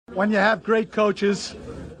When you have great coaches,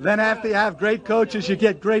 then after you have great coaches, you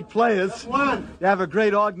get great players. You have a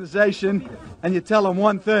great organization, and you tell them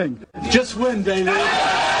one thing: just win, baby.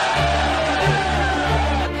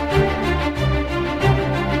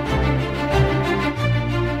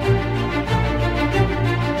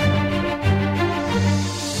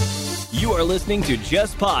 You are listening to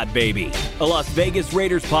Just Pod Baby, a Las Vegas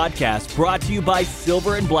Raiders podcast brought to you by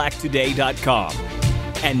silverandblacktoday.com.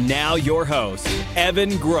 And now your host,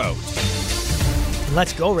 Evan Grote.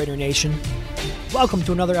 Let's go, Raider Nation. Welcome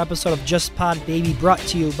to another episode of Just Pod Baby, brought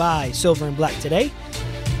to you by Silver and Black Today.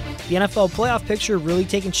 The NFL playoff picture really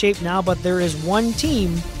taking shape now, but there is one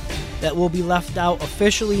team that will be left out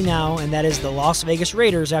officially now, and that is the Las Vegas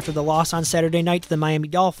Raiders after the loss on Saturday night to the Miami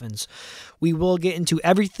Dolphins. We will get into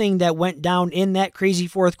everything that went down in that crazy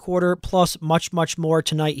fourth quarter, plus much, much more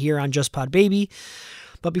tonight here on Just Pod Baby.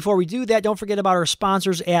 But before we do that, don't forget about our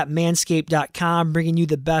sponsors at Manscaped.com, bringing you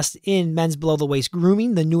the best in men's below-the-waist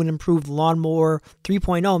grooming, the new and improved Lawnmower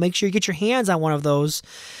 3.0. Make sure you get your hands on one of those,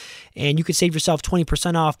 and you can save yourself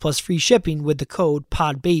 20% off plus free shipping with the code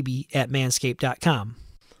PODBABY at Manscaped.com.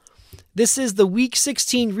 This is the Week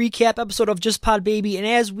 16 recap episode of Just Pod Baby, and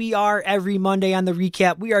as we are every Monday on the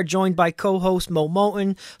recap, we are joined by co-host Mo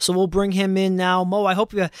Moton, so we'll bring him in now. Mo, I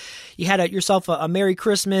hope you had yourself a Merry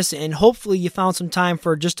Christmas, and hopefully you found some time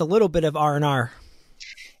for just a little bit of R&R.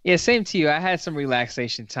 Yeah, same to you. I had some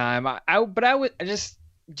relaxation time. But I would just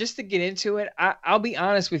to get into it, I'll be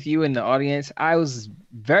honest with you and the audience, I was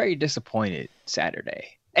very disappointed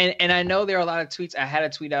Saturday. And I know there are a lot of tweets. I had a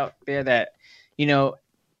tweet out there that, you know,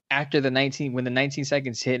 after when the 19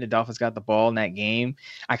 seconds hit and the Dolphins got the ball in that game,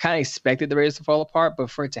 I kind of expected the Raiders to fall apart, but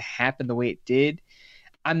for it to happen the way it did,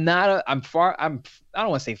 I don't want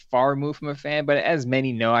to say far removed from a fan, but as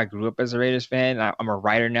many know, I grew up as a Raiders fan. I'm a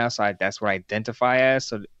writer now, so that's what I identify as.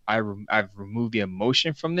 So I've removed the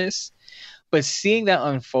emotion from this, but seeing that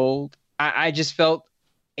unfold, I just felt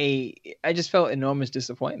enormous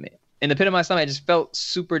disappointment. In the pit of my stomach, I just felt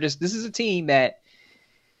this is a team that,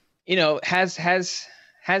 you know, has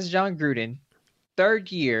Jon Gruden,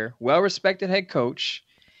 third year, well-respected head coach,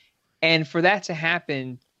 and for that to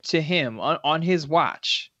happen to him on his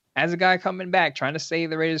watch, as a guy coming back, trying to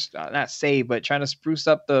save the Raiders, not save, but trying to spruce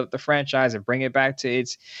up the franchise and bring it back to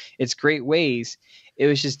its great ways, it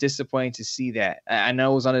was just disappointing to see that. I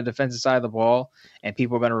know it was on the defensive side of the ball, and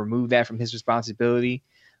people are going to remove that from his responsibility.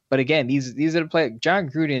 But again, these are the players. Jon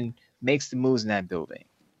Gruden makes the moves in that building,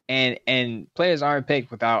 and players aren't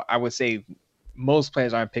picked without, I would say, most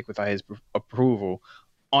players aren't picked without his approval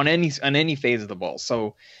on any phase of the ball.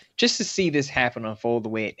 So just to see this happen unfold the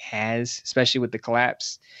way it has, especially with the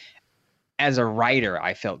collapse, as a writer,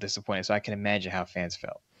 I felt disappointed. So I can imagine how fans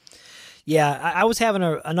felt. Yeah, I was having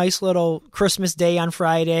a nice little Christmas day on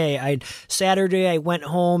Friday. Saturday, I went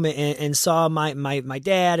home and saw my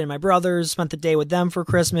dad and my brothers, spent the day with them for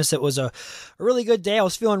Christmas. It was a really good day. I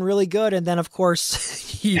was feeling really good. And then, of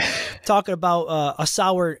course, talking about a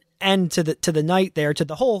sour end to the night there, to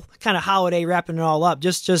the whole kind of holiday, wrapping it all up.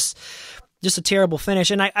 Just a terrible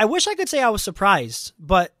finish. And I wish I could say I was surprised,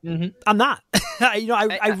 but I'm not.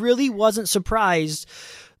 I really wasn't surprised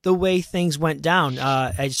the way things went down.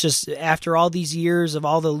 It's just, after all these years of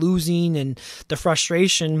all the losing and the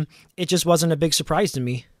frustration, it just wasn't a big surprise to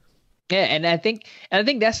me. Yeah, and I think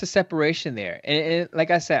that's the separation there. And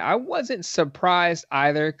like I said, I wasn't surprised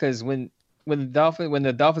either, because when the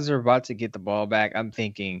Dolphins are about to get the ball back, I'm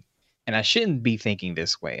thinking, and I shouldn't be thinking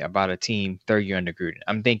this way about a team third year under Gruden.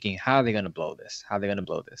 I'm thinking, how are they going to blow this? How are they going to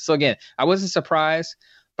blow this? So again, I wasn't surprised,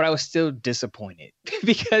 but I was still disappointed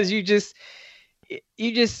because you just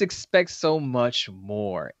expect so much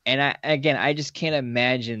more. And I just can't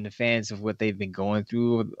imagine the fans of what they've been going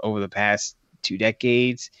through over the past 2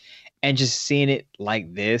 decades, and just seeing it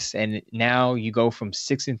like this. And now you go from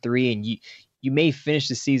 6-3, and you may finish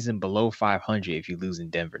the season below 500 if you lose in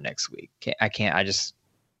Denver next week. I just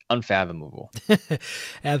unfathomable.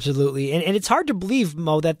 Absolutely. And it's hard to believe,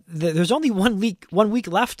 Mo, that there's only 1 week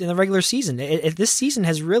left in the regular season. This season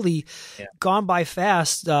has really gone by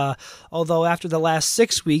fast. Although after the last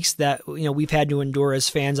 6 weeks that we've had to endure as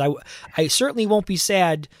fans, I certainly won't be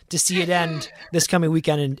sad to see it end this coming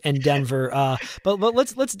weekend in Denver. But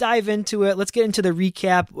let's dive into it. Let's get into the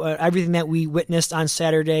recap, everything that we witnessed on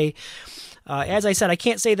Saturday. As I said, I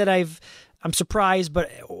can't say that I've I'm surprised,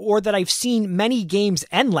 or that I've seen many games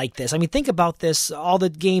end like this. I mean, think about this, all the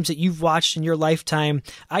games that you've watched in your lifetime.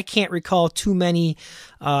 I can't recall too many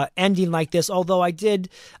ending like this, although I did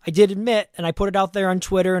admit, and I put it out there on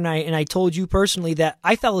Twitter, and I told you personally that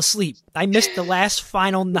I fell asleep. I missed the last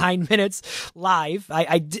final 9 minutes live.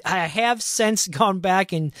 I have since gone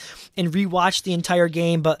back and rewatched the entire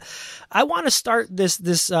game, but I want to start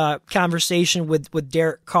this conversation with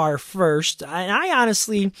Derek Carr first. And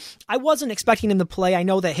I wasn't expecting him to play. I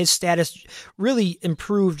know that his status really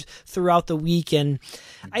improved throughout the week, and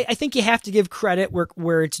I think you have to give credit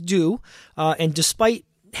where it's due. And despite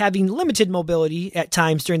having limited mobility at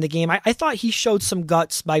times during the game, I thought he showed some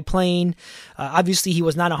guts by playing. Obviously, he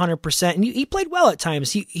was not 100%, and he played well at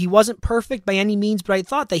times. He wasn't perfect by any means, but I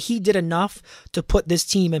thought that he did enough to put this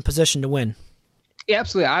team in position to win. Yeah,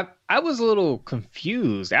 absolutely. I was a little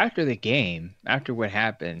confused after the game, after what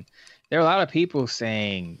happened. There are a lot of people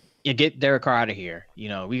saying, "Yeah, get Derek Carr out of here.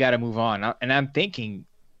 We got to move on." And I'm thinking,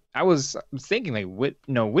 I was thinking, like,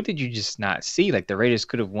 what did you just not see? Like, the Raiders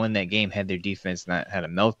could have won that game had their defense not had a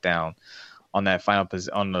meltdown on that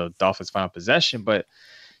on the Dolphins' final possession. But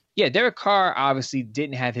yeah, Derek Carr obviously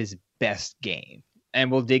didn't have his best game,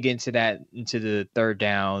 and we'll dig into the third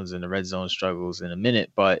downs and the red zone struggles in a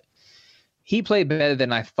minute. But he played better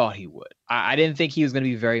than I thought he would. I didn't think he was going to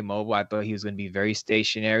be very mobile. I thought he was going to be very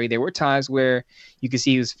stationary. There were times where you could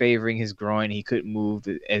see he was favoring his groin. He couldn't move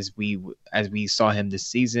as we saw him this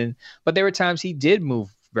season. But there were times he did move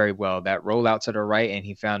very well. That rollout to the right, and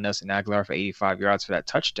he found Nelson Aguilar for 85 yards for that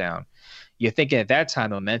touchdown. You're thinking at that time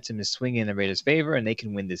the momentum is swinging in the Raiders' favor, and they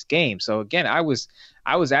can win this game. So again, I was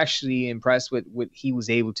actually impressed with what he was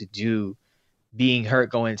able to do, being hurt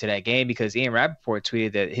going into that game, because Ian Rappaport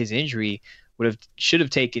tweeted that his injury should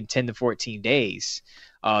have taken 10 to 14 days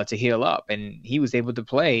to heal up, and he was able to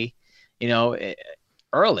play,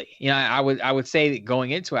 early. I would say that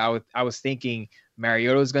going into it, I was thinking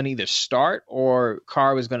Mariota was going to either start or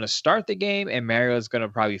Carr was going to start the game, and Mariota was going to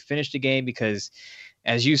probably finish the game, because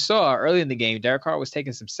as you saw early in the game, Derek Carr was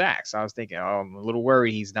taking some sacks. I was thinking, I'm a little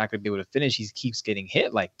worried he's not going to be able to finish. He keeps getting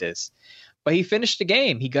hit like this. But he finished the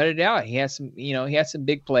game. He gutted it out. He had some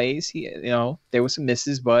big plays. There were some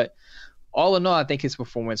misses, but all in all, I think his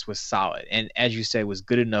performance was solid. And as you said, was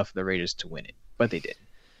good enough for the Raiders to win it, but they didn't.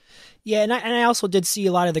 Yeah, and I also did see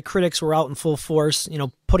a lot of the critics were out in full force,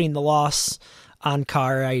 putting the loss on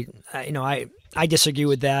Carr. I disagree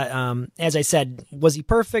with that. As I said, was he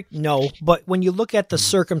perfect? No. But when you look at the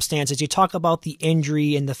circumstances, you talk about the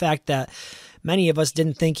injury and the fact that many of us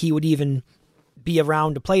didn't think he would even be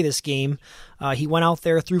around to play this game. He went out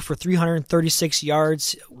there, threw for 336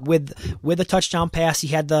 yards with a touchdown pass. He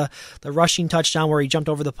had the rushing touchdown where he jumped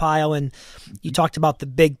over the pile, and you talked about the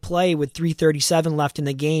big play with 3:37 left in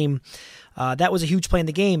the game. That was a huge play in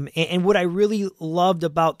the game. And what I really loved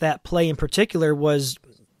about that play in particular was,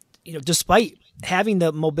 despite having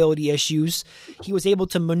the mobility issues, he was able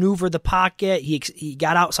to maneuver the pocket. He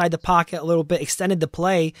got outside the pocket a little bit, extended the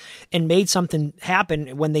play, and made something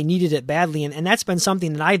happen when they needed it badly. And that's been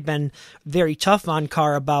something that I've been very tough on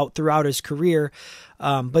Carr about throughout his career.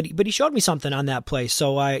 But he showed me something on that play.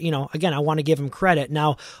 So I want to give him credit.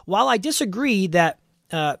 Now, while I disagree that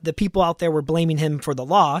the people out there were blaming him for the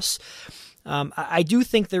loss, I do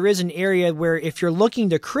think there is an area where if you're looking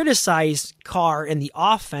to criticize Carr and the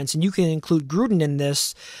offense, and you can include Gruden in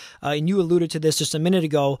this, and you alluded to this just a minute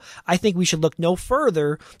ago, I think we should look no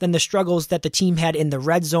further than the struggles that the team had in the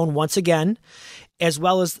red zone once again, as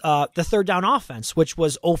well as the third down offense, which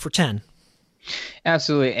was 0 for 10.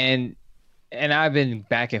 Absolutely. And I've been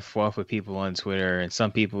back and forth with people on Twitter, and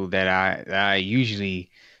some people that I usually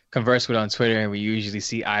converse with on Twitter, and we usually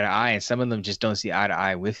see eye to eye, and some of them just don't see eye to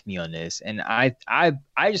eye with me on this. And I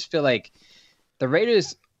just feel like the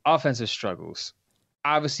Raiders' offensive struggles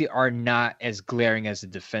obviously are not as glaring as the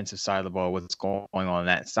defensive side of the ball, what's going on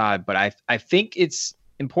that side. But I think it's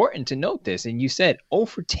important to note this. And you said 0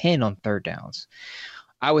 for 10 on third downs.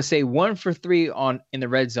 I would say 1 for 3 in the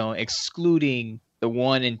red zone, excluding the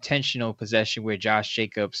one intentional possession where Josh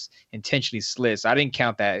Jacobs intentionally slits. I didn't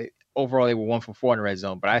count that. Overall, they were 1 for 4 in the red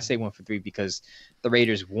zone, but I say 1 for 3 because the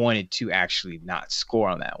Raiders wanted to actually not score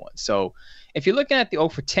on that one. So if you're looking at the 0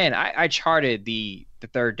 for 10, I charted the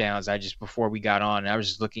third downs. Before we got on, and I was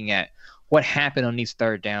just looking at what happened on these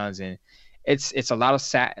third downs, and it's a lot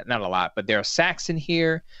of not a lot, but there are sacks in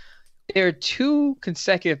here. There are 2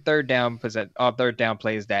 consecutive third down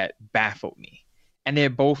plays that baffled me, and they're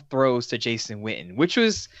both throws to Jason Witten, which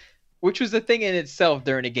was the thing in itself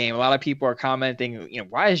during the game. A lot of people are commenting,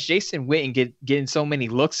 why is Jason Witten getting so many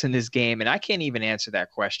looks in this game? And I can't even answer that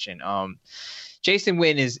question. Jason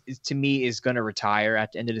Witten is to me is going to retire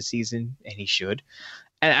at the end of the season, and he should.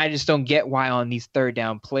 And I just don't get why on these third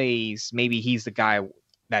down plays, maybe he's the guy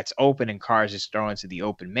that's open and Carr's just throwing to the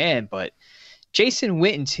open man. But Jason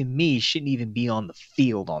Witten, to me, shouldn't even be on the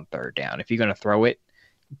field on third down. If you're going to throw it,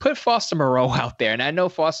 put Foster Moreau out there. And I know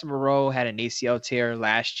Foster Moreau had an ACL tear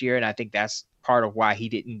last year, and I think that's part of why he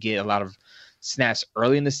didn't get a lot of snaps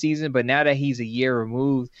early in the season. But now that he's a year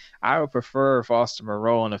removed, I would prefer Foster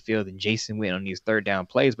Moreau on the field than Jason Witten on these third down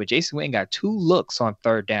plays. But Jason Witten got 2 looks on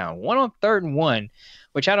third down, one on 3rd and 1,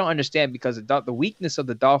 which I don't understand because the weakness of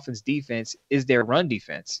the Dolphins defense is their run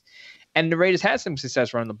defense. And the Raiders had some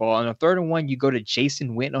success running the ball. On a 3rd and 1, you go to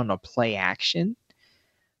Jason Witten on a play action.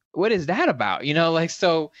 What is that about?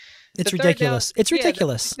 So it's ridiculous. It's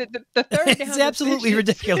ridiculous. The third down it's absolutely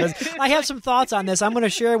ridiculous. I have some thoughts on this. I'm going to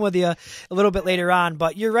share them with you a little bit later on,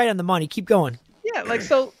 but you're right on the money. Keep going. Yeah,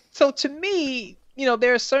 so to me,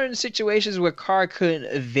 there are certain situations where Carr couldn't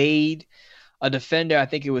evade a defender. I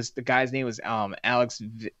think it was the guy's name was Alex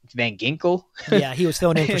Van Ginkel. Yeah, he was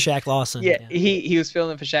filling in for Shaq Lawson. Yeah, he was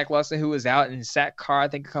filling in for Shaq Lawson, who was out and sacked Carr, I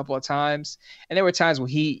think, a couple of times. And there were times when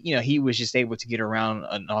he was just able to get around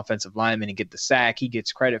an offensive lineman and get the sack. He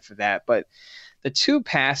gets credit for that. But the 2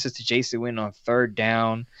 passes to Jason Witten on third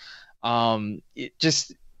down, it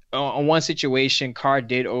just on one situation, Carr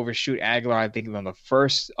did overshoot Aguilar. I think on the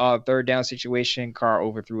first third down situation, Carr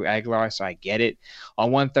overthrew Aguilar, so I get it.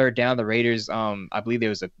 On one third down, the Raiders, I believe there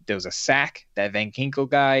was a sack. That Van Ginkel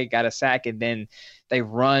guy got a sack, and then they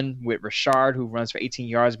run with Richard, who runs for 18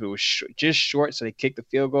 yards, but it was just short, so they kicked the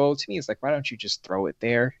field goal. To me, it's like, why don't you just throw it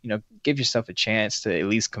there? Give yourself a chance to at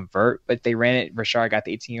least convert. But they ran it. Richard got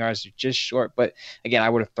the 18 yards, just short. But again, I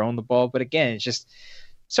would have thrown the ball. But again, it's just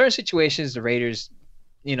certain situations the Raiders –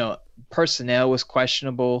 personnel was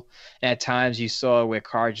questionable. And at times you saw where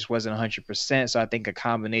Carr just wasn't 100%. So I think a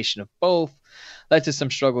combination of both led to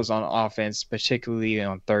some struggles on offense, particularly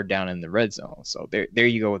on third down in the red zone. So there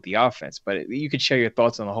you go with the offense. But you could share your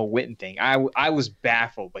thoughts on the whole Witten thing. I was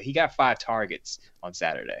baffled, but he got 5 targets on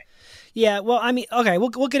Saturday. Yeah, well, I mean, okay,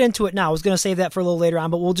 we'll get into it now. I was going to save that for a little later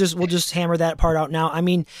on, but we'll just hammer that part out now. I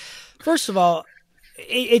mean, first of all,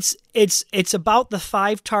 it's about the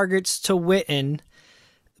 5 targets to Witten.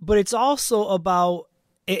 But it's also about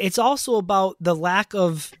the lack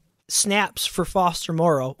of snaps for Foster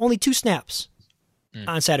Moreau. Only 2 snaps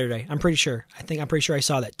on Saturday. I'm pretty sure. I'm pretty sure I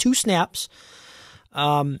saw that. 2 snaps.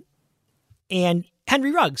 And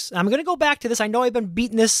Henry Ruggs. I'm going to go back to this. I know I've been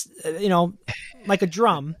beating this, like a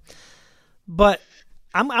drum, but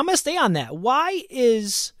I'm going to stay on that. Why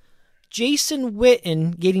is Jason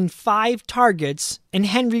Witten getting 5 targets and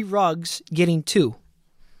Henry Ruggs getting 2?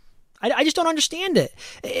 I just don't understand it.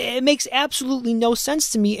 It makes absolutely no sense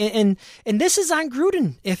to me. And this is on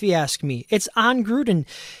Gruden, if you ask me. It's on Gruden.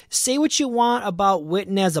 Say what you want about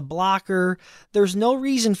Witten as a blocker. There's no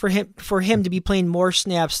reason for him to be playing more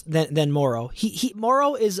snaps than Morrow.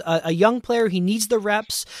 Morrow is a young player. He needs the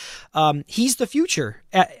reps. He's the future.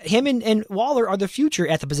 Him and Waller are the future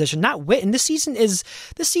at the position, not Witten. This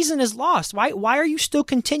season is lost. Why are you still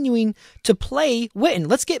continuing to play Witten?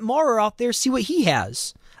 Let's get Morrow out there, see what he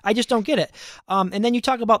has. I just don't get it. And then you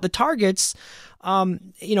talk about the targets, 5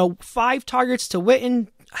 targets to Witten,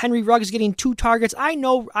 Henry Ruggs getting 2 targets. I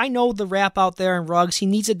know the rap out there in Ruggs. He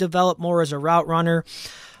needs to develop more as a route runner.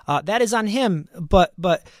 That is on him. But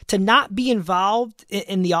to not be involved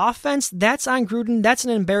in the offense, that's on Gruden. That's an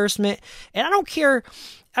embarrassment. And I don't care.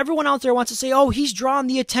 Everyone out there wants to say, oh, he's drawn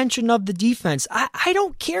the attention of the defense. I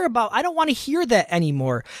don't care about, I don't want to hear that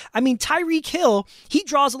anymore. I mean, Tyreek Hill, he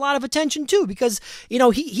draws a lot of attention too because,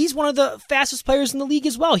 he's one of the fastest players in the league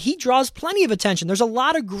as well. He draws plenty of attention. There's a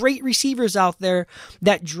lot of great receivers out there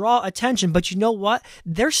that draw attention, but you know what?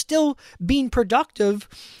 They're still being productive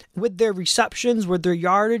with their receptions, with their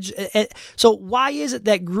yardage. So why is it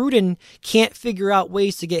that Gruden can't figure out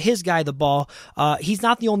ways to get his guy the ball? He's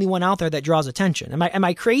not the only one out there that draws attention. Am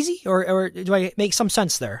I crazy, or do I make some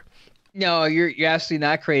sense there? No, you're absolutely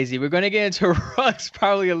not crazy. We're going to get into Ruggs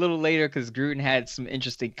probably a little later because Gruden had some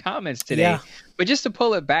interesting comments today. Yeah. But just to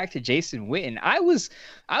pull it back to Jason Witten, I was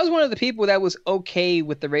one of the people that was okay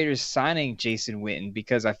with the Raiders signing Jason Witten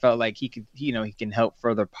because I felt like he could, he can help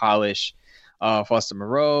further polish Foster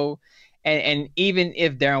Moreau. And even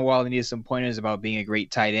if Darren Waller needed some pointers about being a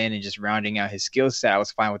great tight end and just rounding out his skill set, I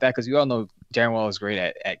was fine with that because we all know Darren Waller is great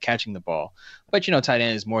at catching the ball. But, tight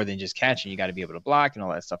end is more than just catching. You got to be able to block and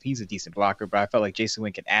all that stuff. He's a decent blocker, but I felt like Jason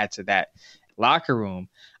Witten could add to that locker room.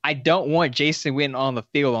 I don't want Jason Witten on the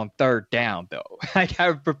field on third down, though. I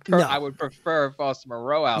would prefer Foster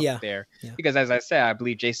Moreau out there because, as I said, I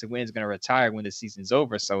believe Jason Witten is going to retire when the season's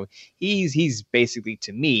over. So he's basically,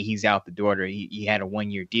 to me, he's out the door. He had a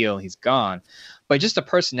 1-year deal. He's gone. But just the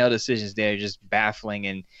personnel decisions there are just baffling.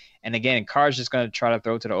 And again, Carr's just going to try to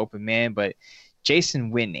throw to the open man, but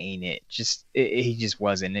Jason Witten ain't it. He just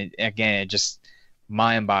wasn't. It just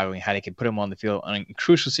mind-boggling how they can put him on the field in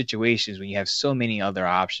crucial situations when you have so many other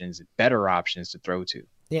options, better options to throw to.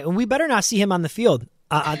 Yeah, and we better not see him on the field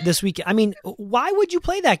this weekend. I mean, why would you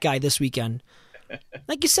play that guy this weekend?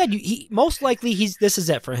 Like you said, he most likely this is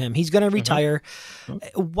it for him. He's going to retire.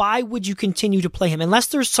 Why would you continue to play him unless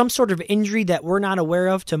there's some sort of injury that we're not aware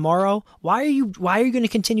of tomorrow? Why are you going to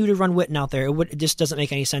continue to run Witten out there? It just doesn't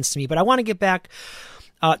make any sense to me. But I want to get back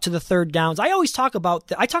to the third downs. I always talk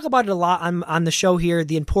about I talk about it a lot on the show here,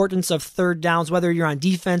 the importance of third downs, whether you're on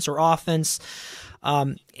defense or offense.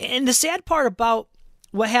 And the sad part about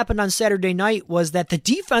what happened on Saturday night was that the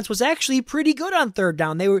defense was actually pretty good on third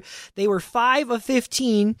down. They were 5 of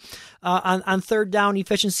 15 on third down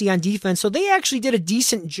efficiency on defense, so they actually did a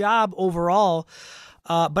decent job overall.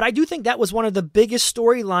 But I do think that was one of the biggest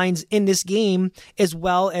storylines in this game, as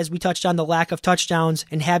well as we touched on the lack of touchdowns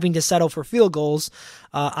and having to settle for field goals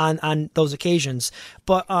on those occasions.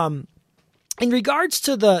 But in regards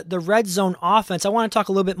to the red zone offense, I want to talk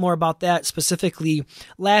a little bit more about that specifically.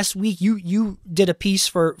 Last week, you did a piece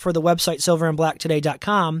for the website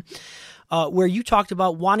silverandblacktoday.com where you talked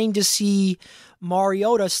about wanting to see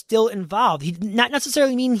Mariota still involved. He not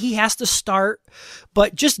necessarily mean he has to start,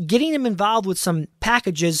 but just getting him involved with some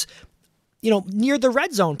packages, near the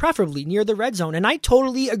red zone, preferably near the red zone. And I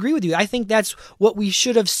totally agree with you. I think that's what we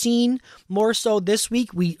should have seen more so this week.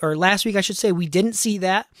 Last week, I should say, we didn't see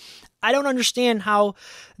that. I don't understand how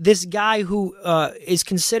this guy who is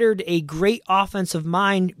considered a great offensive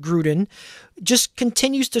mind, Gruden, just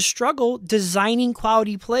continues to struggle designing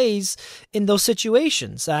quality plays in those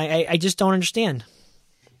situations. I just don't understand.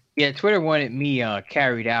 Yeah, Twitter wanted me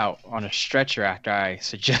carried out on a stretcher after I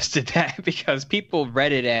suggested that because people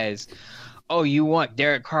read it as, oh, you want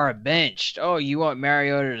Derek Carr benched. Oh, you want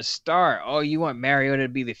Mariota to start. Oh, you want Mariota to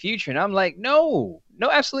be the future. And I'm like, no,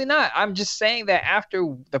 absolutely not. I'm just saying that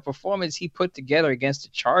after the performance he put together against the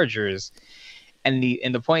Chargers and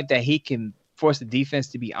the point that he can force the defense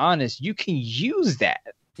to be honest, you can use that.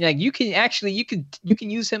 Like you can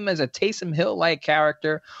use him as a Taysom Hill like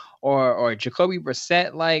character or Jacoby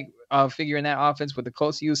Brissett like figure in that offense with the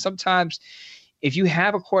close use. Sometimes if you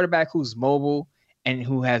have a quarterback who's mobile and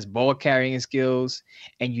who has ball carrying skills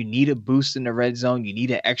and you need a boost in the red zone, you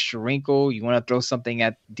need an extra wrinkle, you want to throw something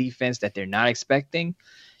at defense that they're not expecting,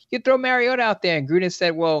 you throw Mariota out there. And Gruden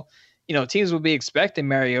said, well, teams will be expecting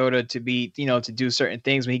Mariota to be, to do certain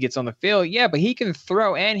things when he gets on the field. Yeah, but he can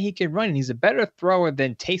throw and he can run. And he's a better thrower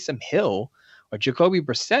than Taysom Hill or Jacoby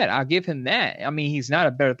Brissett. I'll give him that. I mean, he's not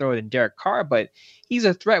a better thrower than Derek Carr, but he's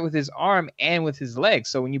a threat with his arm and with his legs.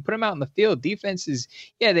 So when you put him out in the field, defenses,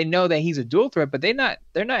 they know that he's a dual threat, but they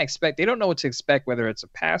don't know what to expect, whether it's a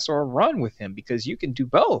pass or a run with him, because you can do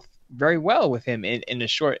both very well with him in a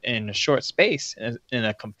short space, in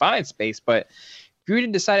a confined space. But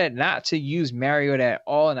Gruden decided not to use Mariota at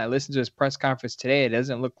all, and I listened to his press conference today. It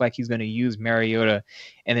doesn't look like he's going to use Mariota.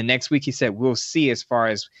 And the next week he said, we'll see as far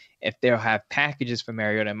as if they'll have packages for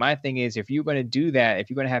Mariota. And my thing is, if you're going to do that, if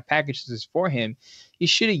you're going to have packages for him, you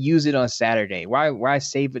should have used it on Saturday. Why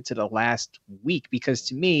save it to the last week? Because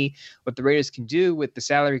to me, what the Raiders can do with the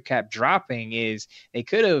salary cap dropping is they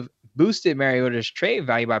could have boosted Mariota's trade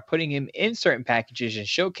value by putting him in certain packages and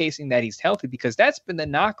showcasing that he's healthy, because that's been the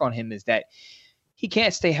knock on him, is that he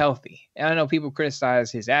can't stay healthy. And I know people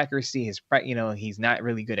criticize his accuracy, he's not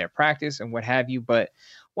really good at practice and what have you. But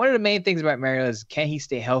one of the main things about Mariota is, can he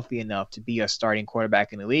stay healthy enough to be a starting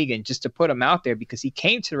quarterback in the league? And just to put him out there, because he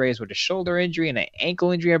came to the Raiders with a shoulder injury and an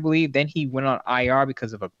ankle injury, I believe. Then he went on IR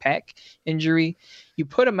because of a pec injury. You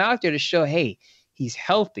put him out there to show, hey, he's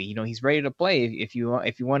healthy. He's ready to play. If you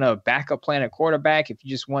want a backup plan at quarterback, if you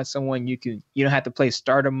just want someone you don't have to play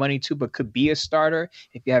starter money to, but could be a starter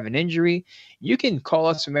if you have an injury, you can call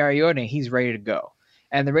us for Mariota and he's ready to go.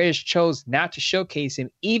 And the Raiders chose not to showcase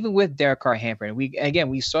him, even with Derek Carr hampering.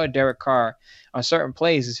 We saw Derek Carr on certain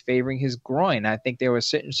plays is favoring his groin. I think there were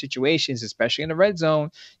certain situations, especially in the red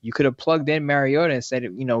zone, you could have plugged in Mariota and said,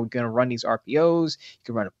 we're going to run these RPOs. You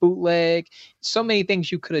could run a bootleg. So many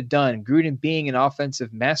things you could have done. Gruden being an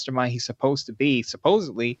offensive mastermind he's supposed to be,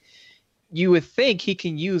 supposedly, you would think he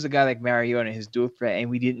can use a guy like Mariota in his dual threat, and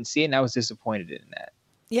we didn't see it, and I was disappointed in that.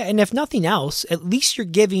 Yeah, and if nothing else, at least you're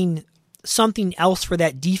giving something else for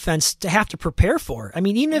that defense to have to prepare for. I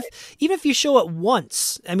mean, even if you show it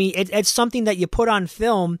once, I mean, it's something that you put on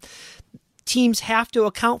film. Teams have to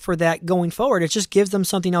account for that going forward. It just gives them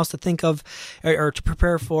something else to think of or to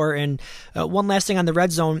prepare for. And one last thing on the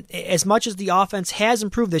red zone, as much as the offense has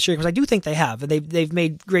improved this year, because I do think they have, they've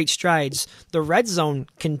made great strides, the red zone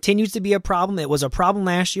continues to be a problem. It was a problem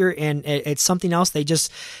last year, and it's something else they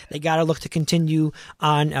got to look to continue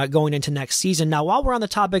on going into next season. Now, while we're on the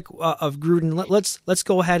topic of Gruden, let's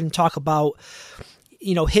go ahead and talk about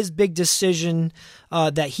his big decision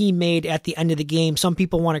that he made at the end of the game. Some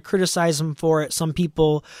people want to criticize him for it. Some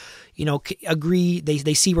people, agree.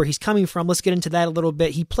 They see where he's coming from. Let's get into that a little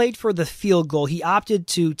bit. He played for the field goal. He opted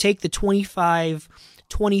to take the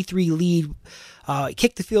 25-23 lead,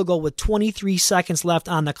 kicked the field goal with 23 seconds left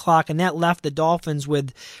on the clock, and that left the Dolphins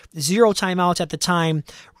with 0 timeouts at the time,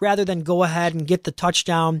 rather than go ahead and get the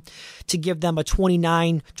touchdown to give them a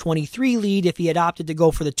 29-23 lead. If he had opted to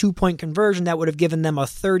go for the 2-point conversion, that would have given them a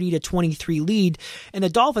 30-23 lead, and the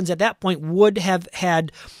Dolphins at that point would have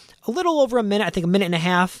had a little over a minute, I think a minute and a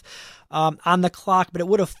half, on the clock, but it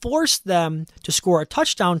would have forced them to score a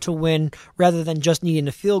touchdown to win rather than just needing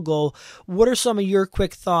a field goal. What are some of your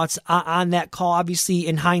quick thoughts on that call? Obviously,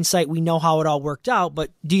 in hindsight, we know how it all worked out,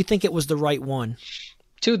 but do you think it was the right one?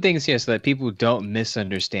 2 things here so that people don't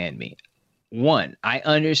misunderstand me. 1, I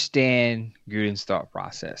understand Gruden's thought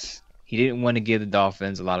process. He didn't want to give the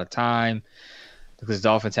Dolphins a lot of time because the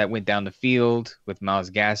Dolphins had went down the field with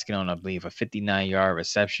Myles Gaskin on, I believe, a 59-yard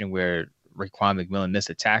reception where Raekwon McMillan missed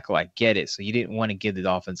a tackle. I get it. So you didn't want to give the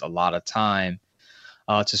Dolphins a lot of time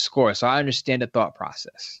to score. So I understand the thought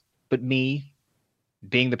process. But me,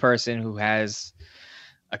 being the person who has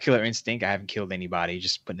a killer instinct, I haven't killed anybody,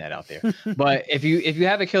 just putting that out there. But if you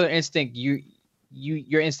have a killer instinct,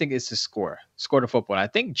 your instinct is to score the football. And I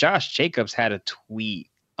think Josh Jacobs had a tweet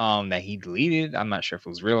that he deleted. I'm not sure if it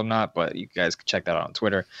was real or not, but you guys can check that out on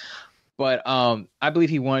Twitter. But I believe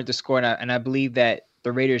he wanted to score, and I believe that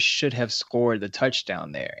the Raiders should have scored the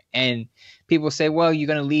touchdown there. And people say, well, you're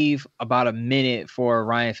going to leave about a minute for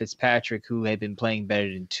Ryan Fitzpatrick, who had been playing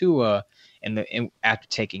better than Tua after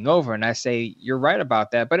taking over. And I say, you're right about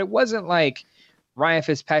that. But it wasn't like Ryan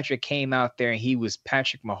Fitzpatrick came out there and he was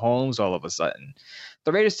Patrick Mahomes all of a sudden.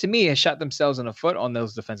 The Raiders, to me, have shot themselves in the foot on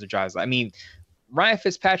those defensive drives. I mean, Ryan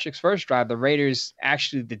Fitzpatrick's first drive, the Raiders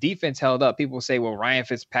actually, the defense held up. People say, well, Ryan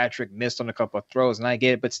Fitzpatrick missed on a couple of throws, and I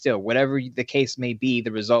get it, but still, whatever the case may be,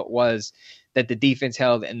 the result was that the defense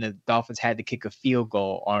held and the Dolphins had to kick a field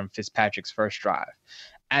goal on Fitzpatrick's first drive.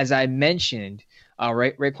 As I mentioned,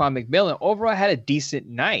 Raekwon McMillan overall had a decent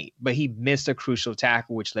night, but he missed a crucial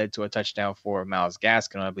tackle, which led to a touchdown for Myles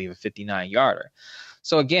Gaskin on, I believe, a 59-yarder.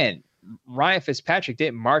 So again, Ryan Fitzpatrick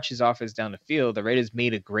didn't march his offense down the field. The Raiders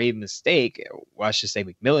made a grave mistake. Well, I should say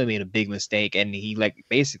McMillan made a big mistake, and he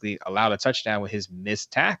basically allowed a touchdown with his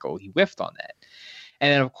missed tackle. He whiffed on that.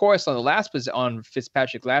 And then, of course, on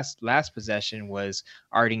Fitzpatrick's last possession was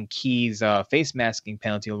Arden Key's face masking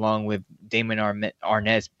penalty, along with Damon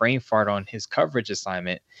Arnett's brain fart on his coverage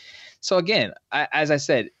assignment. So again, as I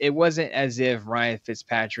said, it wasn't as if Ryan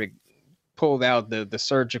Fitzpatrick pulled out the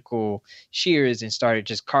surgical shears and started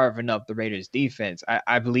just carving up the Raiders defense.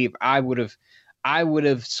 I believe I would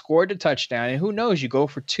have scored a touchdown, and who knows, you go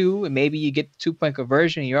for 2 and maybe you get the 2-point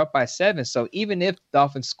conversion and you're up by 7. So even if the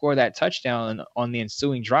Dolphins score that touchdown on the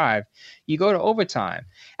ensuing drive, you go to overtime.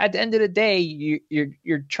 At the end of the day,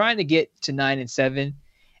 you're trying to get to 9-7,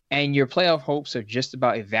 and your playoff hopes are just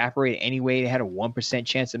about evaporated anyway. They had a 1%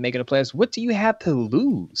 chance of making the playoffs. What do you have to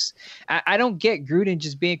lose? I don't get Gruden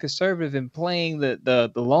just being conservative and playing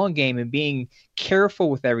the long game and being careful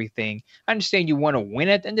with everything. I understand you want to win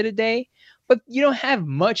at the end of the day, but you don't have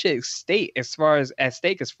much at stake as far as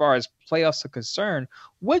playoffs are concerned.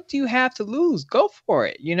 What do you have to lose? Go for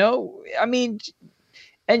it. I mean,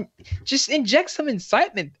 and just inject some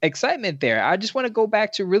excitement there. I just want to go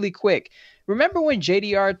back to really quick. Remember when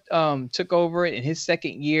JDR took over in his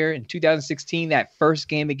second year in 2016, that first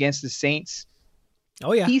game against the Saints?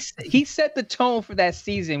 Oh, yeah. He set the tone for that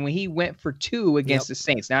season when he went for 2 against the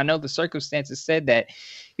Saints. Now, I know the circumstances said that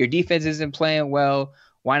your defense isn't playing well.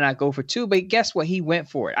 Why not go for 2? But guess what? He went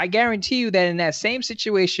for it. I guarantee you that in that same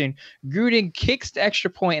situation, Gruden kicks the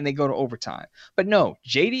extra point and they go to overtime. But no,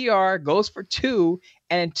 JDR goes for 2.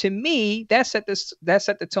 And to me, that set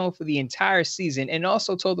the tone for the entire season, and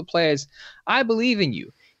also told the players, I believe in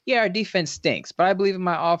you. yeah, our defense stinks, but I believe in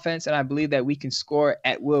my offense, and I believe that we can score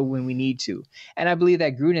at will when we need to. And I believe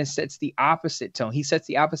that Gruden sets the opposite tone. He sets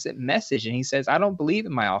the opposite message, and he says, I don't believe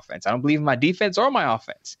in my offense. I don't believe in my defense or my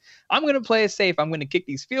offense. I'm going to play it safe. I'm going to kick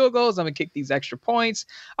these field goals. I'm going to kick these extra points.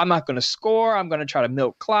 I'm not going to score. I'm going to try to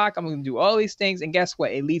milk clock. I'm going to do all these things, and guess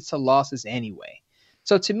what? It leads to losses anyway.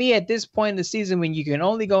 So to me, at this point in the season, when you can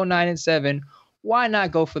only go 9-7, why not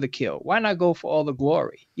go for the kill? Why not go for all the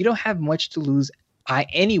glory? You don't have much to lose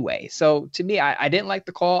anyway. So to me, I didn't like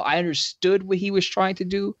the call. I understood what he was trying to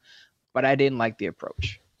do, but I didn't like the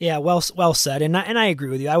approach. Yeah, well said, and I agree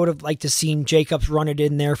with you. I would have liked to seen Jacobs run it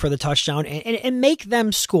in there for the touchdown and make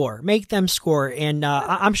them score. And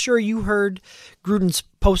I'm sure you heard Gruden's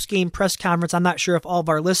post-game press conference. I'm not sure if all of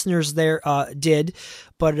our listeners there did,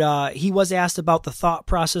 but he was asked about the thought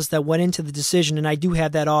process that went into the decision, and I do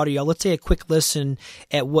have that audio. Let's take a quick listen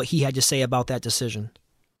at what he had to say about that decision.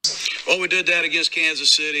 Well, we did that against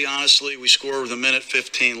Kansas City. Honestly, we scored with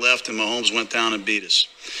 1:15 left, and Mahomes went down and beat us.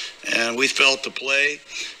 And we felt the play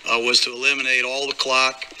was to eliminate all the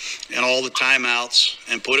clock and all the timeouts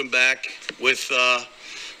and put them back with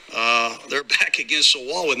they're back against the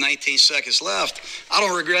wall with 19 seconds left. I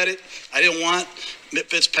don't regret it. I didn't want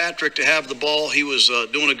Fitzpatrick to have the ball. He was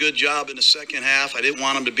doing a good job in the second half. I didn't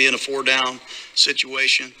want him to be in a 4-down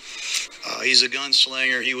situation. He's a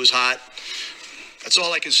gunslinger. He was hot. That's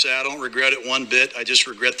all I can say. I don't regret it one bit. I just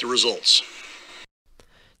regret the results.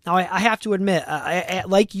 Now, I have to admit,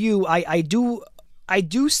 like you, I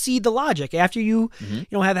do see the logic. After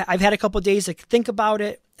I've had a couple of days to think about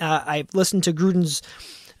it. I've listened to Gruden's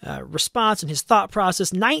response and his thought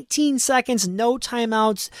process. 19 seconds, no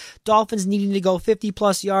timeouts. Dolphins needing to go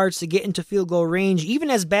 50-plus yards to get into field goal range.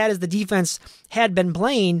 Even as bad as the defense had been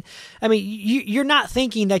playing, I mean, you're not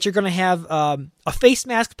thinking that you're going to have a face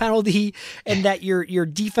mask penalty and that your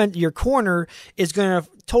defense, your corner is going to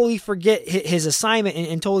totally forget his assignment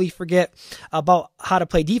and totally forget about how to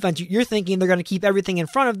play defense. You're thinking they're going to keep everything in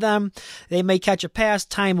front of them. They may catch a pass,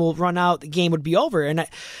 time will run out, the game would be over. And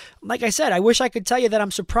like I said, I wish I could tell you that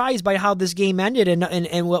I'm surprised by how this game ended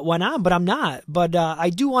and what went on, but I'm not. But I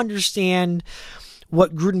do understand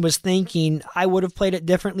what Gruden was thinking. I would have played it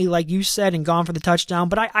differently, like you said, and gone for the touchdown.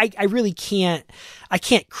 But I really can't. I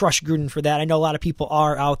can't crush Gruden for that. I know a lot of people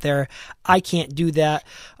are out there. I can't do that.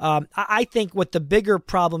 I think what the bigger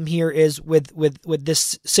problem here is with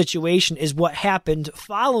this situation is what happened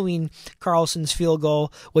following Carlson's field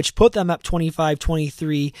goal, which put them up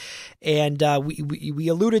 25-23. And we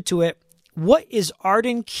alluded to it. What is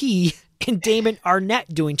Arden Key and Damon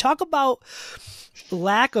Arnett doing? Talk about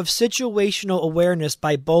lack of situational awareness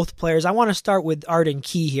by both players. I want to start with Arden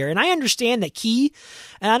Key here. And I understand that Key,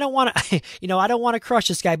 and I don't want to, I don't want to crush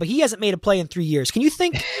this guy, but he hasn't made a play in 3 years. Can you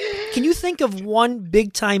think of one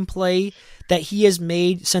big time play that he has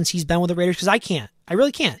made since he's been with the Raiders? Because I can't. I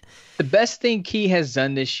really can't. The best thing Key has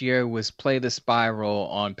done this year was play the spiral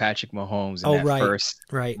on Patrick Mahomes in first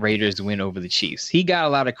Raiders win over the Chiefs. He got a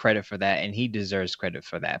lot of credit for that, and he deserves credit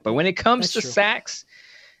for that. But when it comes to sacks,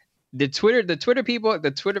 the Twitter people,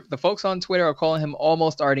 the folks on Twitter are calling him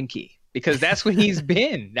almost Arden Key because that's what he's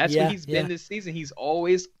been. That's what he's been this season. He's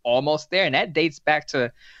always almost there. And that dates back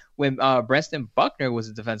to when Breston Buckner was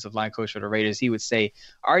a defensive line coach for the Raiders. He would say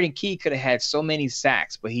Arden Key could have had so many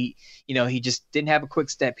sacks, but he just didn't have a quick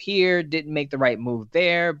step here, didn't make the right move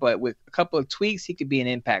there. But with a couple of tweaks, he could be an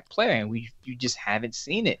impact player, and you just haven't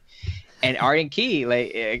seen it. And Arden Key,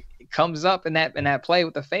 it comes up in that play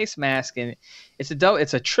with the face mask, and it's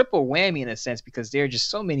a triple whammy in a sense because there are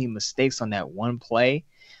just so many mistakes on that one play.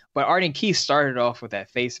 But Arden Key started off with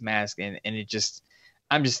that face mask, and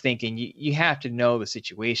I'm just thinking you have to know the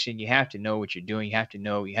situation, you have to know what you're doing, you have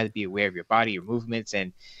to be aware of your body, your movements,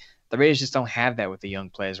 and the Raiders just don't have that with the young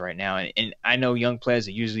players right now. And I know young players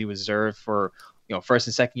are usually reserved for first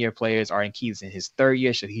and second year players. Arden Key is in his third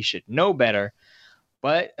year, so he should know better.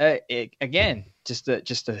 But again, just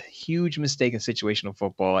a huge mistake in situational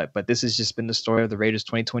football. But this has just been the story of the Raiders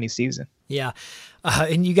 2020 season. Yeah,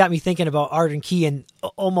 and you got me thinking about Arden Key and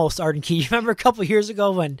almost Arden Key. You remember a couple of years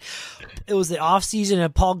ago when it was the offseason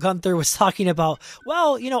and Paul Gunther was talking about,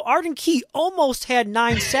 Arden Key almost had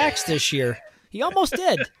 9 sacks this year. He almost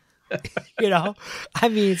did. I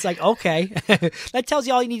mean, it's like, okay, that tells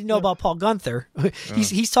you all you need to know about Paul Gunther.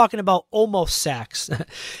 He's talking about almost sacks.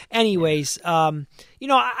 Anyways,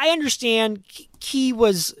 I understand think he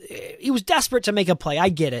was desperate to make a play. I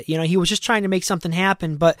get it. He was just trying to make something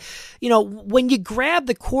happen. But, when you grab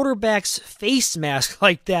the quarterback's face mask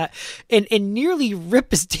like that and nearly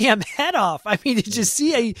rip his damn head off, I mean, did you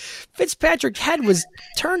see Fitzpatrick's head was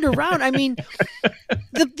turned around? I mean,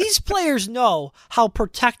 these players know how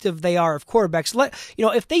protective they are of quarterbacks.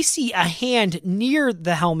 If they see a hand near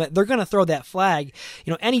the helmet, they're going to throw that flag.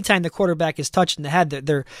 Anytime the quarterback is touching the head,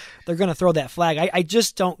 they're going to throw that flag. I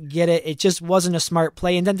just don't get it. It just wasn't a smart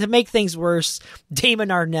play. And then to make things worse, Damon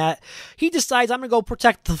Arnette, he decides, I'm going to go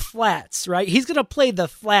protect the flats, right? He's going to play the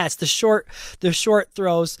flats, the short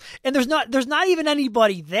throws. And there's not even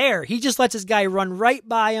anybody there. He just lets his guy run right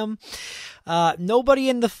by him. Nobody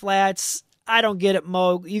in the flats. I don't get it,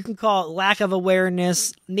 Mo. You can call it lack of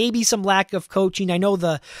awareness, maybe some lack of coaching. I know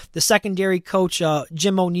the secondary coach,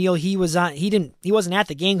 Jim O'Neill, he wasn't at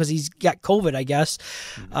the game because he's got COVID, I guess.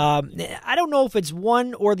 I don't know if it's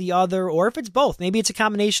one or the other, or if it's both. Maybe it's a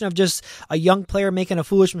combination of just a young player making a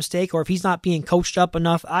foolish mistake, or if he's not being coached up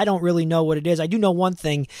enough. I don't really know what it is. I do know one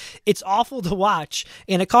thing: it's awful to watch,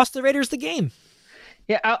 and it cost the Raiders the game.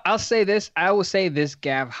 Yeah, I'll say this. I will say this,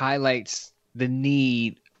 Gav, highlights the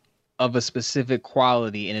need of a specific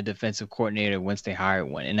quality in a defensive coordinator once they hire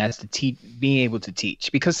one, and that's being able to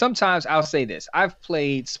teach. Because sometimes I'll say this: I've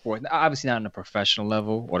played sports, obviously not on a professional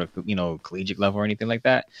level or collegiate level or anything like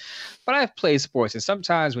that, but I've played sports, and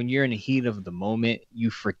sometimes when you're in the heat of the moment, you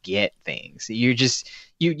forget things. You're just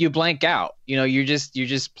you blank out. You're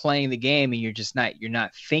just playing the game, and you're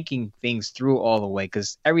not thinking things through all the way,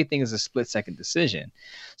 because everything is a split-second decision.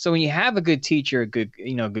 So when you have a good teacher, a good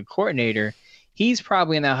coordinator, he's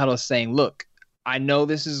probably in that huddle saying, look, I know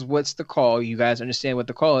this is what's the call. You guys understand what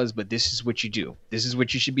the call is, but this is what you do. This is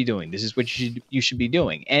what you should be doing. This is what you should be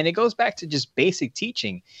doing. And it goes back to just basic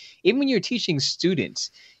teaching. Even when you're teaching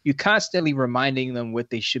students, you're constantly reminding them what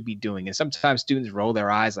they should be doing. And sometimes students roll their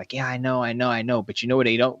eyes like, yeah, I know. But you know what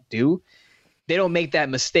they don't do? They don't make that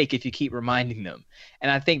mistake if you keep reminding them. And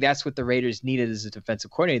I think that's what the Raiders needed as a defensive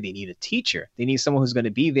coordinator. They need a teacher. They need someone who's going to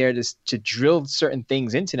be there to drill certain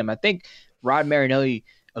things into them. I think Rod Marinelli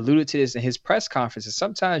alluded to this in his press conferences.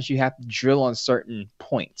 Sometimes you have to drill on certain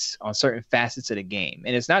points, on certain facets of the game.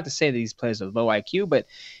 And it's not to say that these players are low IQ, but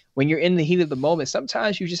when you're in the heat of the moment,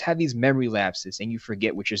 sometimes you just have these memory lapses and you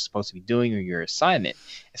forget what you're supposed to be doing or your assignment.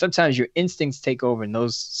 And sometimes your instincts take over, and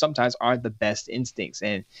those sometimes aren't the best instincts.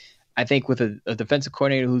 And I think with a defensive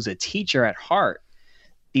coordinator who's a teacher at heart,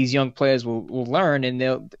 these young players will learn, and I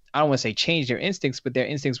don't want to say change their instincts, but their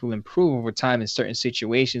instincts will improve over time in certain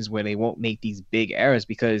situations where they won't make these big errors.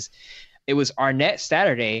 Because it was Arnette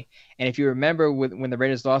Saturday, and if you remember when the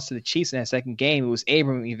Raiders lost to the Chiefs in that second game, it was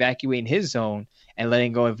Abram evacuating his zone and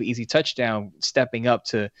letting go of an easy touchdown, stepping up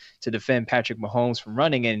to defend Patrick Mahomes from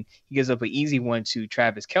running, and he gives up an easy one to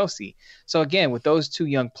Travis Kelce. So again, with those two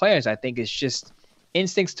young players, I think it's just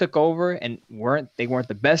instincts took over, and they weren't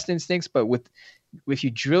the best instincts, but if you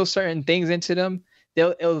drill certain things into them,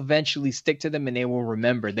 it'll eventually stick to them, and they will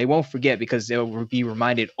remember. They won't forget, because they'll be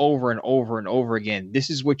reminded over and over and over again. This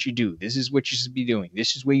is what you do. This is what you should be doing.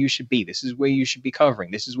 This is where you should be. This is where you should be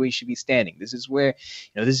covering. This is where you should be standing. This is where,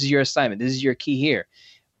 this is your assignment. This is your key here.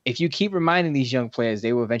 If you keep reminding these young players,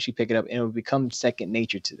 they will eventually pick it up, and it will become second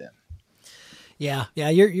nature to them. Yeah,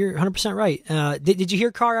 you're 100% right. Did you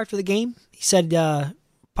hear Carr after the game? He said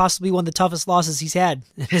possibly one of the toughest losses he's had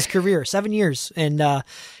in his career, 7 years. And,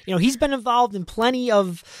 he's been involved in plenty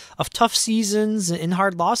of tough seasons and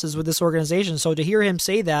hard losses with this organization. So to hear him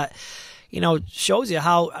say that, shows you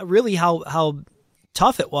how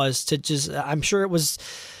tough it was to just, I'm sure it was,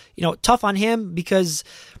 tough on him because,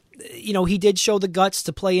 he did show the guts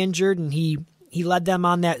to play injured, and he led them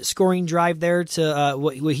on that scoring drive there to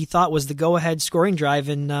what he thought was the go-ahead scoring drive,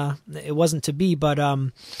 and it wasn't to be. But,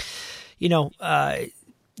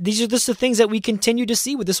 these are just the things that we continue to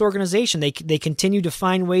see with this organization. They continue to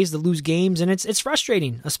find ways to lose games, and it's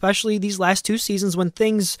frustrating, especially these last two seasons when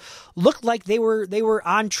things looked like they were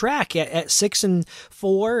on track at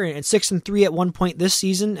 6-4 and 6-3 at one point this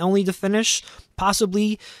season, only to finish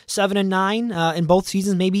possibly 7-9 in both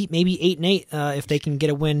seasons, maybe 8-8 if they can get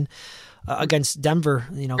a win against Denver.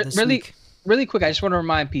 This week. Really quick, I just want to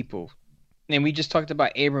remind people. And we just talked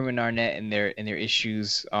about Abram and Arnette and their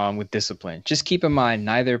issues with discipline. Just keep in mind,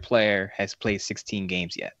 neither player has played 16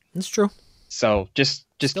 games yet. That's true. So just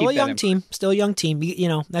still a young team. Still a young team.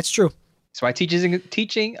 That's true. That's why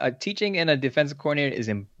teaching and a defensive coordinator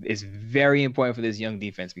is very important for this young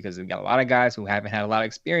defense, because they've got a lot of guys who haven't had a lot of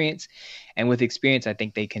experience, and with experience, I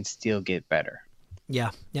think they can still get better.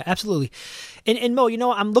 Yeah, absolutely. And Mo,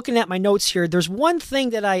 I'm looking at my notes here. There's one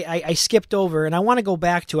thing that I skipped over, and I want to go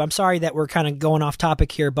back to. I'm sorry that we're kind of going off topic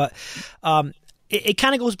here, but it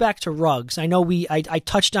kind of goes back to Ruggs. I know I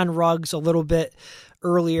touched on Ruggs a little bit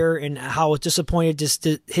earlier and how I was disappointed just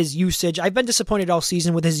his usage. I've been disappointed all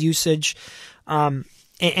season with his usage. And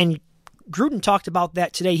Gruden talked about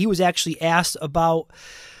that today. He was actually asked about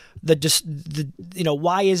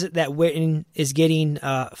why is it that Witten is getting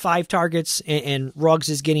 5 targets and Ruggs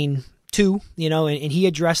is getting 2, and he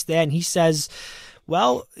addressed that, and he says,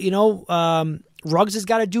 well, Ruggs has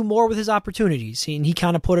got to do more with his opportunities. And he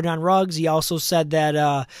kind of put it on Ruggs. He also said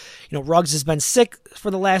that, Ruggs has been sick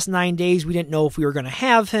for the last 9 days. We didn't know if we were going to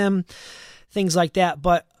have him, things like that.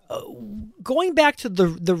 But going back to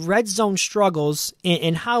the red zone struggles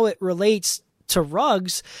and how it relates to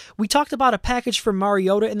Ruggs, we talked about a package for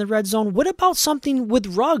Mariota in the red zone. What about something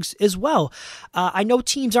with Ruggs as well? I know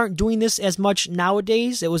teams aren't doing this as much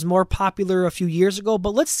nowadays. It was more popular a few years ago,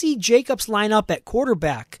 but let's see Jacobs line up at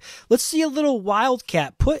quarterback. Let's see a little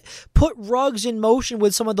wildcat. Put Ruggs in motion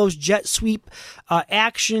with some of those jet sweep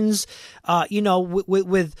actions,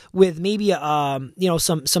 with maybe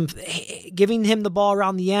some giving him the ball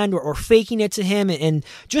around the end or faking it to him and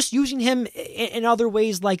just using him in other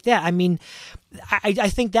ways like that. I mean, I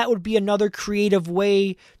think that would be another creative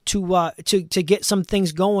way to get some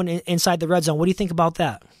things going inside the red zone. What do you think about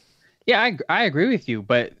that? Yeah, I agree with you,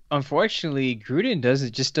 but unfortunately, Gruden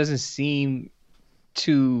doesn't seem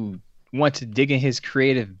to want to dig in his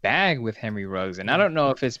creative bag with Henry Ruggs, and I don't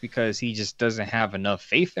know if it's because he just doesn't have enough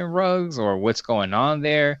faith in Ruggs or what's going on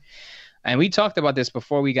there. And we talked about this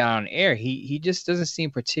before we got on air. He just doesn't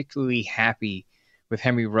seem particularly happy with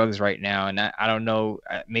Henry Ruggs right now. And I don't know,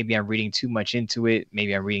 maybe I'm reading too much into it.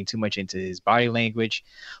 Maybe I'm reading too much into his body language.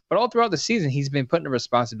 But all throughout the season, he's been putting the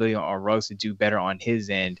responsibility on Ruggs to do better on his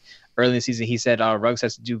end. Early in the season, he said Ruggs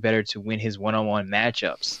has to do better to win his one-on-one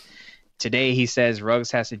matchups. Today, he says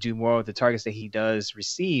Ruggs has to do more with the targets that he does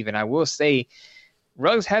receive. And I will say,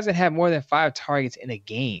 Ruggs hasn't had more than 5 targets in a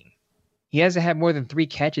game. He hasn't had more than 3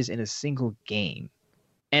 catches in a single game.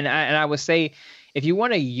 And I would say, if you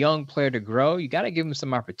want a young player to grow, you got to give him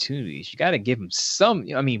some opportunities. You got to give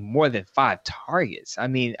him more than 5 targets. I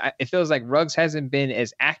mean, it feels like Ruggs hasn't been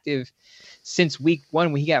as active since week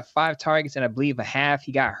 1 when he got 5 targets and I believe a half.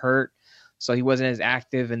 He got hurt, so he wasn't as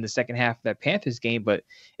active in the second half of that Panthers game. But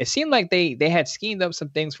it seemed like they had schemed up some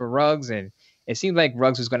things for Ruggs, and it seemed like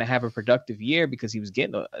Ruggs was going to have a productive year because he was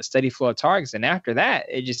getting a steady flow of targets. And after that,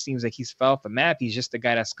 it just seems like he's fell off the map. He's just the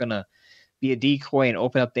guy that's going to be a decoy and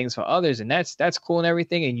open up things for others. And that's cool and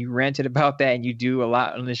everything. And you ranted about that and you do a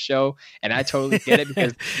lot on the show. And I totally get it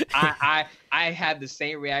because I had the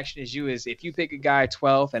same reaction as you. Is if you pick a guy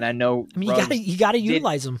 12th, and I know you gotta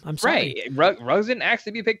utilize him. I'm sorry. Right. Ruggs didn't ask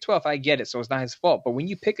to be picked 12th. I get it. So it's not his fault. But when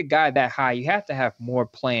you pick a guy that high, you have to have more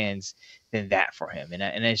plans than that for him. And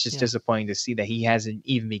it's just disappointing to see that he hasn't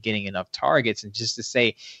even been getting enough targets. And just to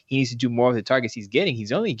say he needs to do more of the targets he's getting,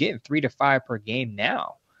 he's only getting 3 to 5 per game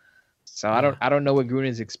now. So I don't know what Gruden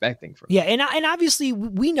is expecting from him. Yeah, and obviously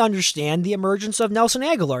we understand the emergence of Nelson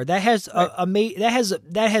Aguilar. That has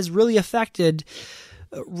that has really affected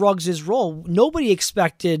Ruggs' role. Nobody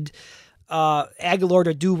expected Aguilar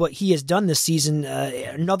to do what he has done this season.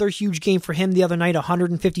 Another huge game for him the other night,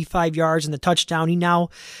 155 yards and the touchdown. He now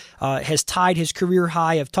has tied his career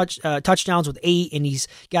high of touchdowns with 8, and he's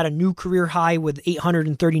got a new career high with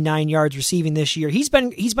 839 yards receiving this year. He's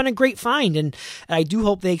been a great find, and I do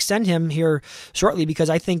hope they extend him here shortly because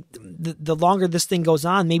I think the longer this thing goes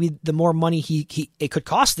on, maybe the more money it could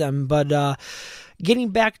cost them. But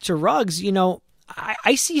getting back to Ruggs,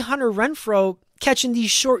 I see Hunter Renfrow catching these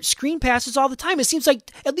short screen passes all the time. It seems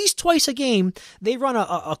like at least twice a game they run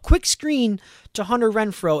a quick screen to Hunter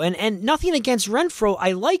Renfrow. And nothing against Renfrow,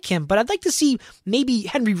 I like him, but I'd like to see maybe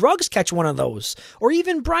Henry Ruggs catch one of those, or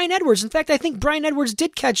even Bryan Edwards. In fact, I think Bryan Edwards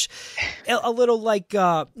did catch a little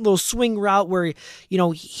little swing route where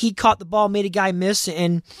he caught the ball, made a guy miss,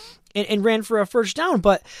 and ran for a first down.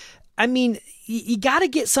 But I mean, you got to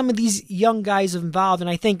get some of these young guys involved, and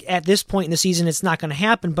I think at this point in the season it's not going to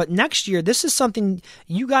happen. But next year, this is something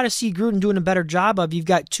you got to see Gruden doing a better job of. You've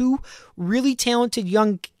got 2 really talented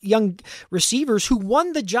young receivers who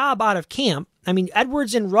won the job out of camp. I mean,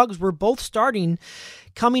 Edwards and Ruggs were both starting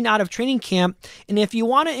coming out of training camp. And if you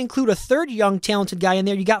want to include a third young talented guy in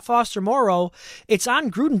there, you got Foster Moreau. It's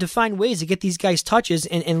on Gruden to find ways to get these guys touches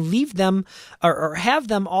and leave them or have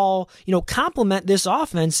them all, complement this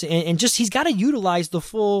offense. And just, he's got to utilize the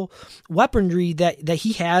full weaponry that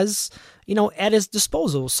he has, at his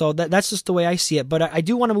disposal. So that's just the way I see it. But I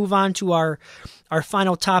do want to move on to our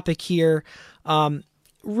final topic here.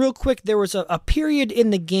 Real quick, there was a period in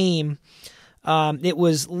the game It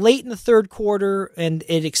was late in the third quarter, and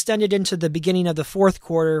it extended into the beginning of the fourth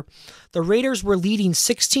quarter. The Raiders were leading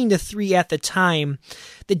 16-3 at the time.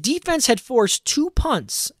 The defense had forced 2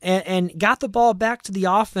 punts and got the ball back to the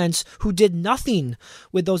offense, who did nothing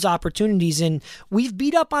with those opportunities. And we've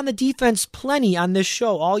beat up on the defense plenty on this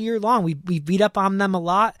show all year long. We beat up on them a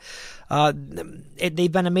lot.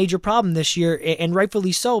 They've been a major problem this year, and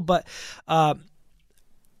rightfully so. But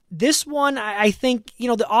this one, I think,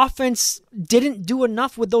 the offense didn't do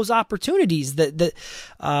enough with those opportunities.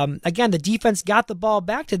 Again, the defense got the ball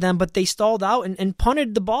back to them, but they stalled out and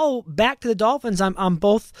punted the ball back to the Dolphins on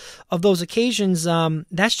both of those occasions.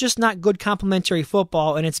 That's just not good complementary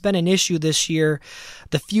football, and it's been an issue this year.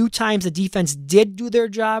 The few times the defense did do their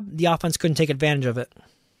job, the offense couldn't take advantage of it.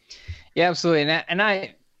 Yeah, absolutely. And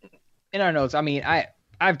I in our notes,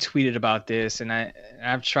 I've tweeted about this, and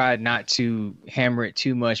I've tried not to hammer it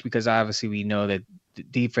too much because obviously we know that the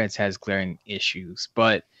defense has glaring issues.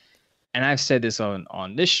 And I've said this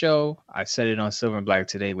on this show. I've said it on Silver and Black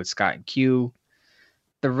Today with Scott and Q.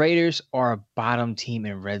 The Raiders are a bottom team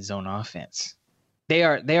in red zone offense. They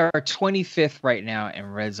are 25th right now in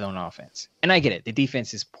red zone offense. And I get it. The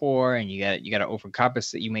defense is poor, and you got to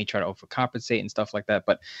overcompensate. You may try to overcompensate and stuff like that,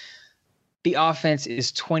 but the offense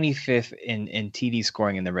is 25th in TD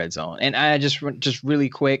scoring in the red zone. And I just really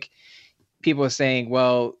quick, people are saying,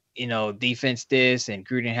 well, defense this and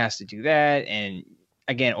Gruden has to do that. And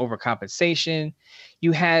again, overcompensation.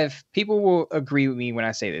 You have people will agree with me when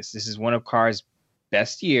I say this. This is one of Carr's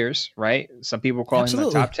best years, right? Some people call him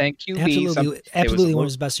the top 10 QB. Absolutely one of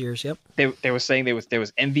his best years. Yep. They were saying there was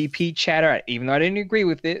MVP chatter, even though I didn't agree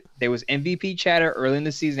with it. There was MVP chatter early in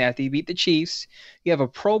the season after he beat the Chiefs. You have a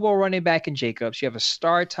Pro Bowl running back in Jacobs. You have a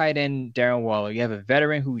star tight end, Darren Waller. You have a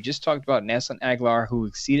veteran who we just talked about, Nelson Aguilar, who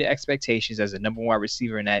exceeded expectations as a number one wide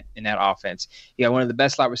receiver in that offense. You got one of the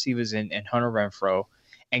best slot receivers in Hunter Renfrow.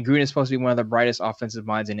 And Gruden is supposed to be one of the brightest offensive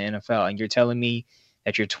minds in the NFL. And you're telling me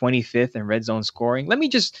that you're 25th in red zone scoring? Let me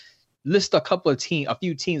just list a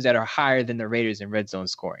few teams that are higher than the Raiders in red zone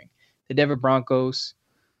scoring. The Denver Broncos,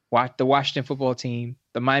 the Washington football team,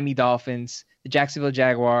 the Miami Dolphins, the Jacksonville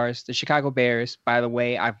Jaguars, the Chicago Bears. By the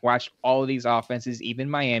way, I've watched all of these offenses, even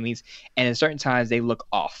Miami's, and in certain times they look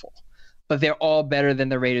awful. But they're all better than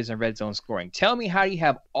the Raiders in red zone scoring. Tell me how you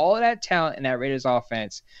have all of that talent in that Raiders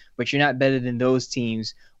offense, but you're not better than those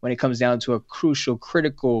teams when it comes down to a crucial,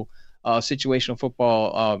 critical situational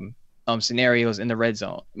football scenarios in the red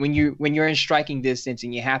zone. When you're in striking distance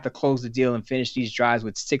and you have to close the deal and finish these drives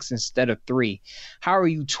with 6 instead of 3, how are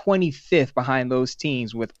you 25th behind those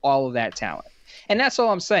teams with all of that talent? And that's all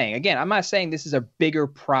I'm saying. Again, I'm not saying this is a bigger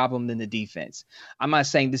problem than the defense. I'm not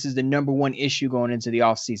saying this is the number one issue going into the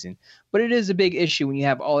offseason. But it is a big issue when you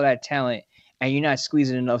have all of that talent and you're not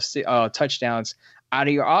squeezing enough touchdowns out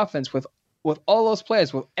of your offense with all those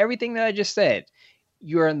players, with everything that I just said.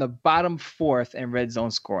 You're in the bottom 4th in red zone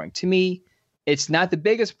scoring. To me, it's not the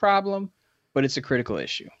biggest problem, but it's a critical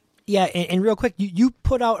issue. Yeah, and real quick, you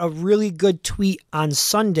put out a really good tweet on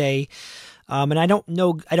Sunday, and I don't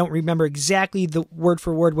remember exactly the word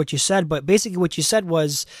for word what you said, but basically what you said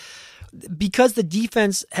was, because the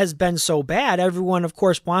defense has been so bad, everyone, of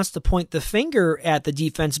course, wants to point the finger at the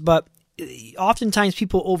defense, but oftentimes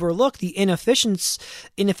people overlook the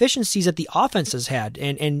inefficiencies that the offense has had.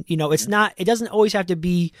 And it doesn't always have to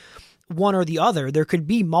be one or the other. There could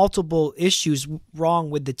be multiple issues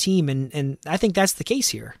wrong with the team. And I think that's the case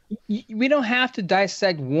here. We don't have to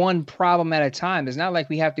dissect one problem at a time. It's not like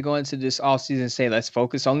we have to go into this offseason and say, let's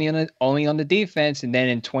focus only on the defense. And then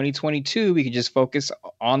in 2022, we can just focus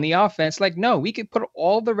on the offense. Like, no, we could put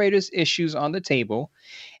all the Raiders issues on the table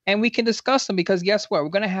and we can discuss them, because guess what? We're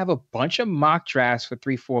going to have a bunch of mock drafts for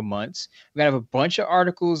 3-4 months. We're going to have a bunch of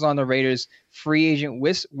articles on the Raiders free agent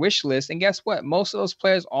wish list. And guess what? Most of those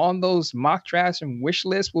players on those mock drafts and wish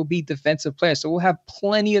lists will be defensive players. So we'll have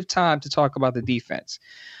plenty of time to talk about the defense.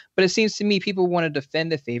 But it seems to me people want to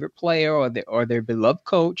defend their favorite player or their beloved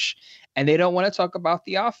coach, and they don't want to talk about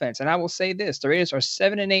the offense. And I will say this, the Raiders are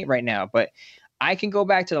 7-8 right now, but I can go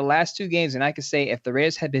back to the last 2 games and I can say if the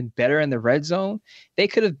Raiders had been better in the red zone, they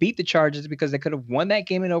could have beat the Chargers because they could have won that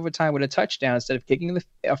game in overtime with a touchdown instead of kicking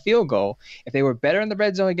a field goal. If they were better in the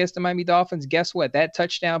red zone against the Miami Dolphins, guess what? That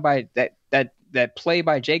touchdown by that play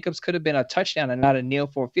by Jacobs could have been a touchdown and not a kneel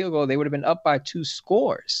for a field goal. They would have been up by 2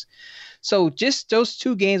 scores. So just those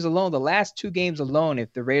 2 games alone, the last 2 games alone,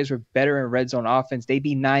 if the Raiders were better in red zone offense, they'd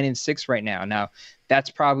be 9-6 right now. Now,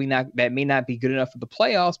 that may not be good enough for the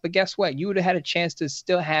playoffs, but guess what? You would have had a chance to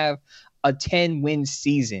still have a 10-win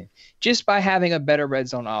season just by having a better red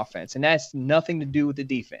zone offense. And that's nothing to do with the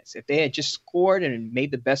defense. If they had just scored and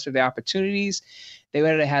made the best of their opportunities, they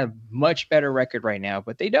would have had a much better record right now,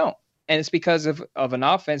 but they don't. And it's because of an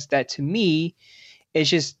offense that, to me, they're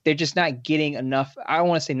just not getting enough. I don't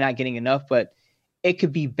want to say not getting enough, but it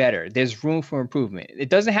could be better. There's room for improvement. It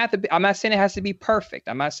doesn't have to be. I'm not saying it has to be perfect.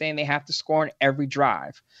 I'm not saying they have to score on every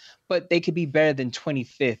drive, but they could be better than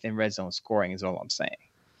 25th in red zone scoring is all I'm saying.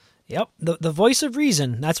 Yep, the voice of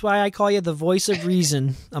reason. That's why I call you the voice of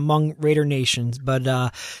reason among Raider Nations. But,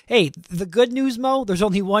 hey, the good news, Mo, there's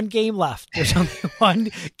only one game left. There's only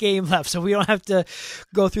one game left, so we don't have to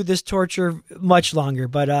go through this torture much longer.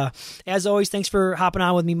 But as always, thanks for hopping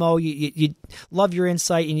on with me, Mo. You love your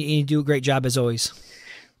insight, and you do a great job as always.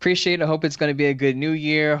 Appreciate it. I hope it's going to be a good new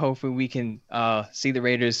year. Hopefully we can see the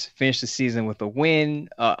Raiders finish the season with a win.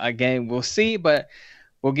 Again, we'll see, but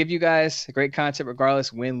we'll give you guys great content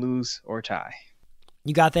regardless, win, lose, or tie.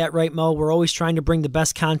 You got that right, Mo. We're always trying to bring the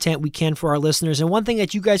best content we can for our listeners. And one thing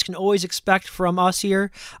that you guys can always expect from us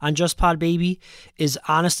here on Just Pod Baby is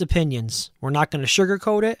honest opinions. We're not going to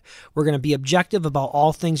sugarcoat it. We're going to be objective about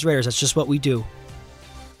all things Raiders. That's just what we do.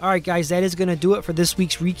 All right, guys, that is going to do it for this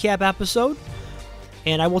week's recap episode.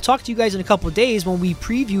 And I will talk to you guys in a couple of days when we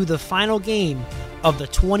preview the final game of the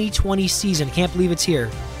 2020 season. I can't believe it's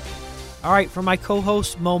here. All right, for my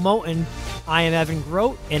co-host, Mo Moten, I am Evan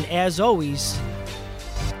Grote, and as always,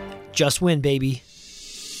 just win, baby.